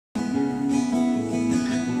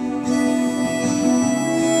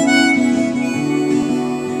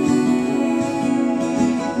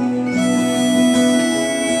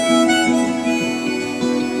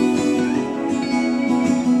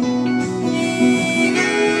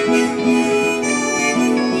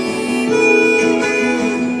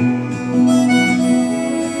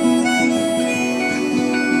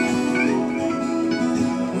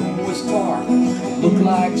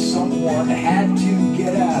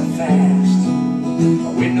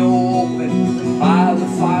window open by the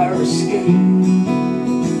fire escape.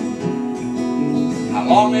 How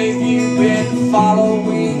long have you been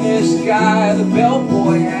following this guy? The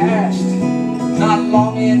bellboy asked. Not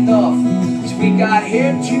long enough, 'cause we got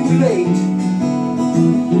here too late.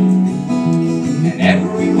 And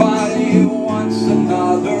everybody wants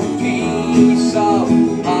another piece of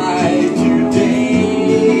pie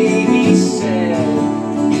today, he said.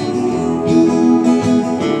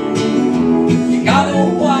 You gotta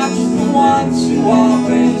watch the ones who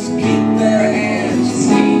always keep their hands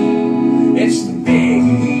clean. It's the big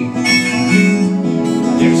heat.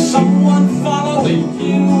 There's someone following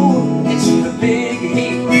you. It's the big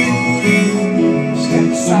heat. Step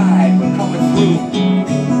aside, we're coming through.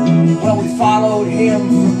 Well, we followed him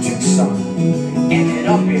from Tucson, ended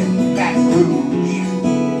up in Baton Rouge.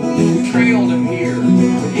 We trailed him here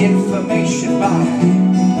with information by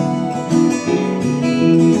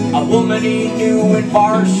a woman he knew in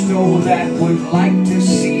Barstow that would like to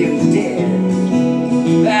see him dead.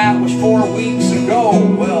 That was 4 weeks ago,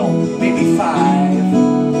 well, maybe 5.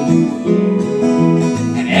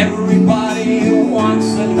 And everybody wants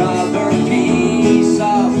another piece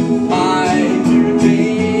of pie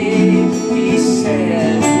today, he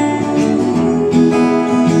said.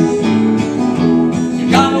 You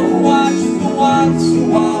gotta watch the ones who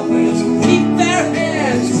always keep their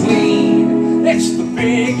hands clean. It's the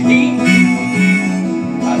big heat.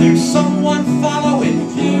 There's someone following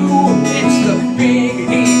you. It's the big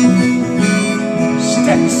heat.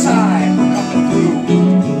 Step aside, we're coming through.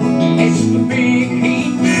 It's the big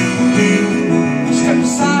heat. Step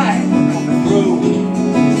aside, we're coming through.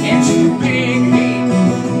 It's the big heat.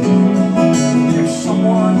 There's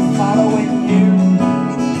someone following you.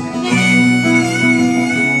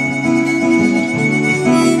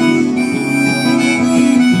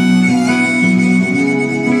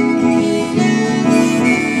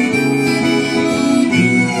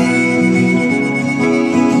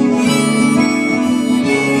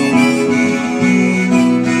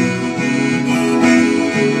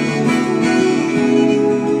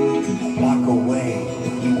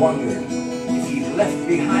 Wondered if he left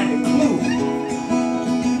behind a clue.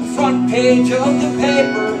 The front page of the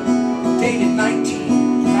paper, dated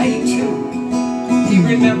 1992. He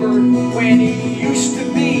remembered when he used to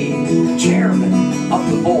be the chairman of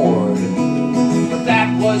the board. But that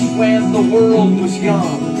was when the world was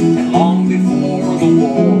young and long before